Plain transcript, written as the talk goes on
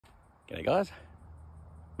G'day guys,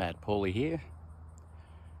 Mad Paulie here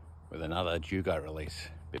with another Dugong release.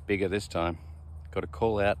 A bit bigger this time. Got a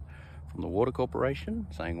call out from the Water Corporation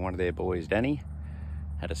saying one of their boys, Danny,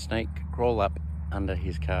 had a snake crawl up under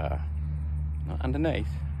his car. Not underneath,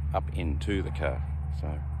 up into the car.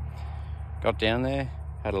 So got down there,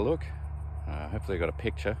 had a look, hopefully I got a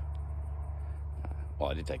picture. Well,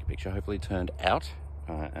 I did take a picture, hopefully it turned out,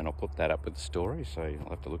 and I'll put that up with the story, so you'll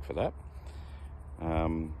have to look for that.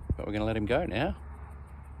 But we're going to let him go now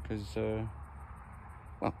because,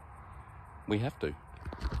 well, we have to.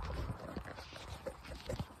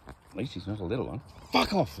 At least he's not a little one.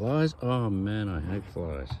 Fuck off, flies. Oh, man, I hate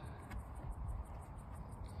flies.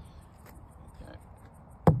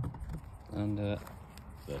 Okay. Under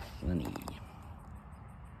the funny.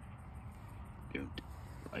 Don't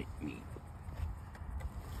bite me.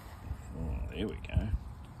 Oh, there we go.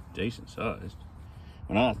 Decent sized.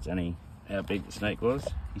 When I asked Danny how big the snake was,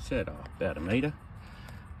 he said, oh, about 1 metre.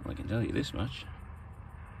 Well, I can tell you this much.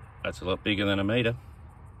 That's a lot bigger than 1 metre.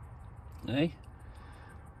 Hey?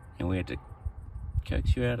 And we had to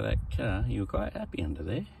coax you out of that car. You were quite happy under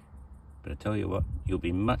there. But I tell you what, you'll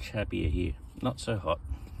be much happier here. Not so hot.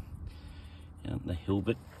 Out in the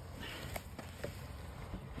Hilbert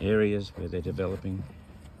areas where they're developing.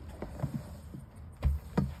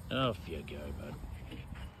 Off you go, bud.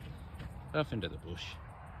 Off into the bush.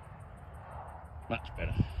 Much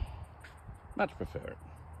better. Much prefer it.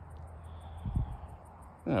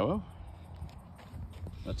 Oh well.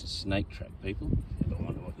 That's a snake trap, people. If you ever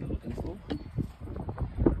wonder what you're looking for.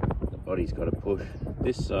 The body's got to push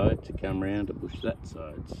this side to come round to push that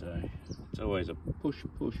side. So it's always a push,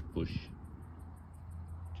 push, push.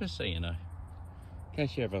 Just so you know. In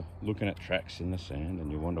case you're ever looking at tracks in the sand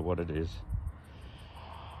and you wonder what it is.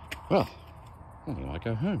 Well, I think I might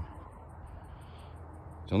go home.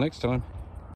 Till next time.